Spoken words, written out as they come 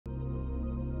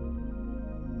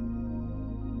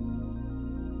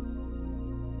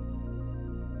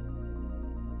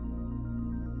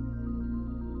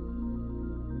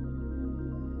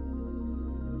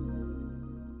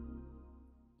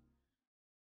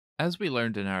As we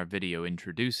learned in our video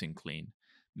introducing clean,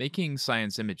 making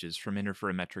science images from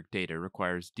interferometric data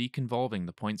requires deconvolving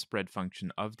the point spread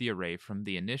function of the array from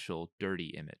the initial dirty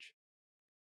image.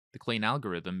 The clean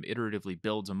algorithm iteratively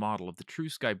builds a model of the true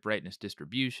sky brightness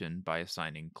distribution by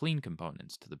assigning clean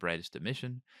components to the brightest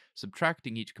emission,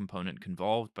 subtracting each component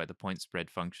convolved by the point spread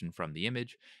function from the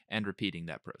image, and repeating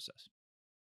that process.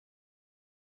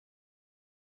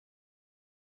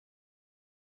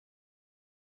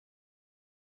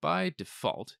 By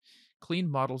default, clean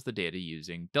models the data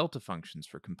using delta functions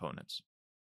for components.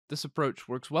 This approach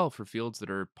works well for fields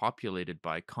that are populated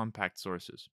by compact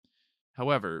sources.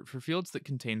 However, for fields that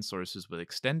contain sources with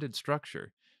extended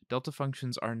structure, delta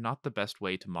functions are not the best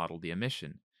way to model the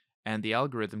emission, and the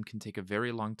algorithm can take a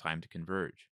very long time to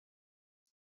converge.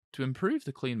 To improve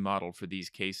the clean model for these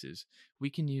cases,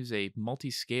 we can use a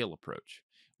multiscale approach,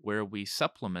 where we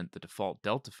supplement the default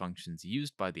delta functions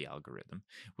used by the algorithm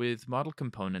with model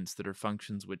components that are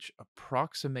functions which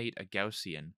approximate a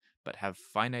Gaussian but have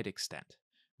finite extent,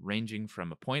 ranging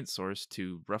from a point source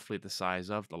to roughly the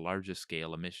size of the largest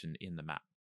scale emission in the map.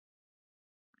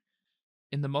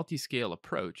 In the multiscale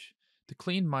approach, the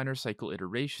clean minor cycle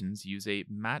iterations use a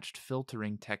matched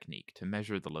filtering technique to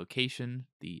measure the location,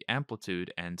 the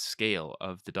amplitude, and scale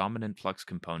of the dominant flux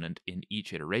component in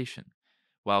each iteration,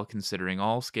 while considering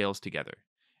all scales together,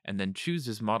 and then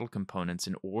chooses model components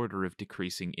in order of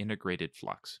decreasing integrated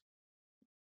flux.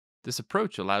 This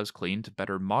approach allows clean to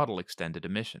better model extended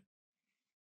emission.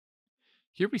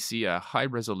 Here we see a high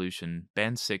resolution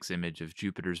band 6 image of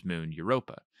Jupiter's moon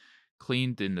Europa,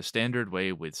 cleaned in the standard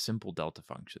way with simple delta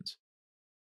functions.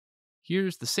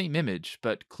 Here's the same image,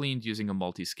 but cleaned using a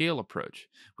multi-scale approach,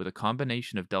 with a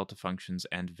combination of delta functions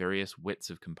and various widths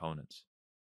of components.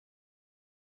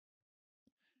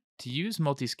 To use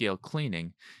multi-scale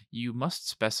cleaning, you must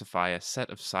specify a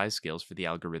set of size scales for the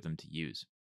algorithm to use.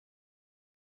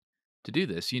 To do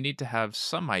this, you need to have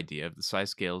some idea of the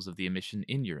size scales of the emission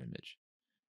in your image.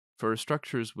 For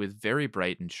structures with very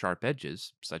bright and sharp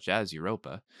edges, such as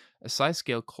Europa, a size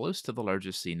scale close to the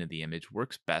largest scene in the image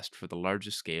works best for the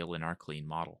largest scale in our clean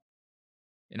model.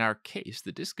 In our case,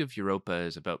 the disk of Europa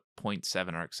is about zero point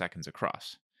 0.7 arcseconds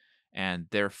across, and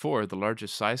therefore the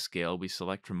largest size scale we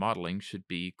select for modeling should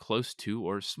be close to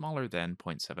or smaller than zero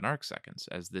point 0.7 arcseconds,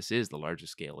 as this is the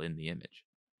largest scale in the image.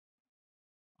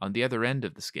 On the other end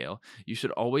of the scale, you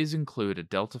should always include a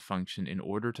delta function in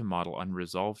order to model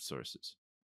unresolved sources.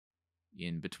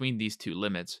 In between these two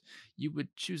limits, you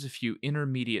would choose a few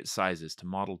intermediate sizes to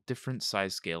model different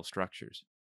size scale structures.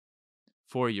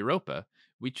 For Europa,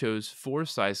 we chose 4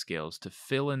 size scales to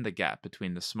fill in the gap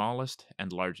between the smallest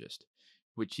and largest,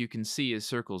 which you can see as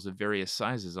circles of various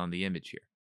sizes on the image here.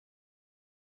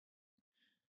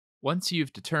 Once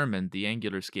you've determined the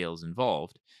angular scales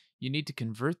involved, you need to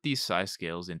convert these size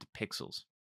scales into pixels.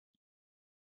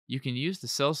 You can use the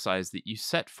cell size that you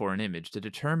set for an image to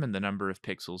determine the number of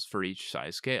pixels for each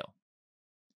size scale.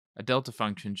 A delta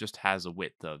function just has a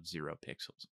width of 0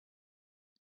 pixels.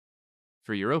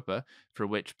 For Europa, for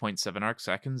which zero point 0.7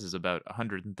 arcseconds is about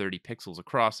 130 pixels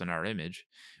across in our image,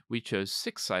 we chose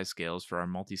 6 size scales for our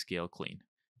multiscale clean,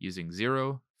 using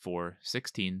 0, 4,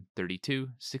 16, 32,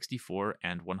 64,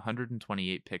 and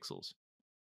 128 pixels.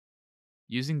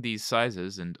 Using these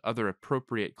sizes and other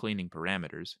appropriate cleaning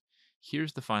parameters,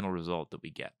 here's the final result that we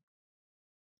get.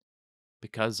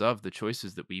 Because of the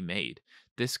choices that we made,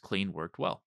 this clean worked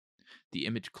well. The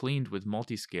image cleaned with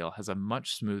multiscale has a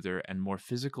much smoother and more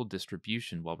physical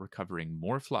distribution while recovering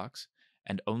more flux,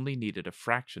 and only needed a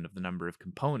fraction of the number of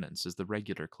components as the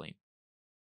regular clean.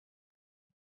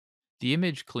 The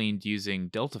image cleaned using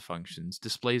delta functions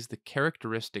displays the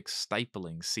characteristic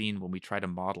stippling seen when we try to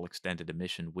model extended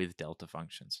emission with delta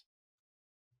functions.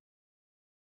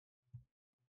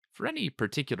 For any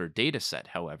particular dataset,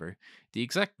 however, the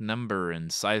exact number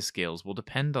and size scales will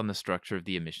depend on the structure of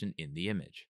the emission in the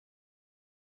image.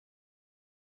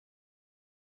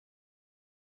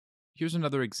 Here's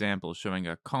another example showing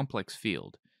a complex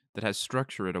field that has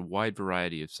structure at a wide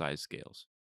variety of size scales.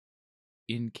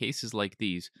 In cases like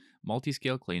these,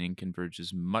 multiscale cleaning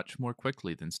converges much more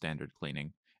quickly than standard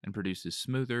cleaning and produces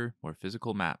smoother, more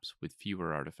physical maps with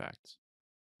fewer artifacts.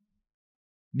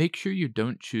 Make sure you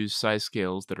don't choose size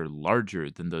scales that are larger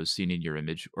than those seen in your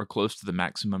image or close to the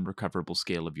maximum recoverable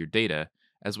scale of your data,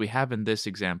 as we have in this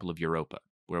example of Europa,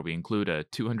 where we include a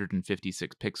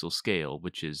 256 pixel scale,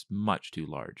 which is much too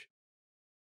large.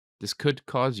 This could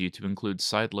cause you to include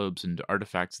side lobes and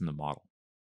artifacts in the model.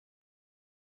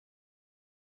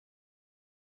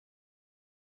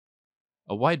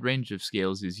 A wide range of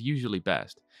scales is usually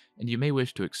best, and you may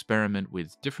wish to experiment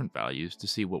with different values to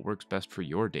see what works best for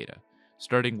your data,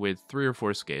 starting with 3 or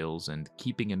 4 scales and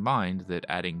keeping in mind that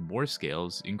adding more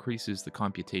scales increases the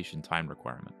computation time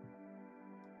requirement.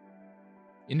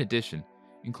 In addition,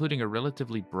 including a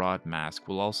relatively broad mask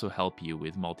will also help you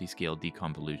with multiscale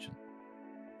deconvolution.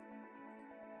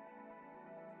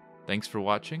 Thanks for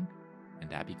watching,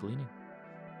 and happy cleaning!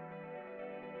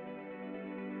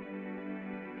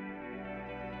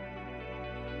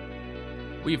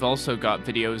 We've also got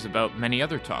videos about many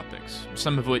other topics,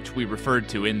 some of which we referred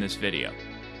to in this video.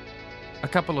 A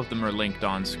couple of them are linked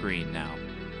on screen now.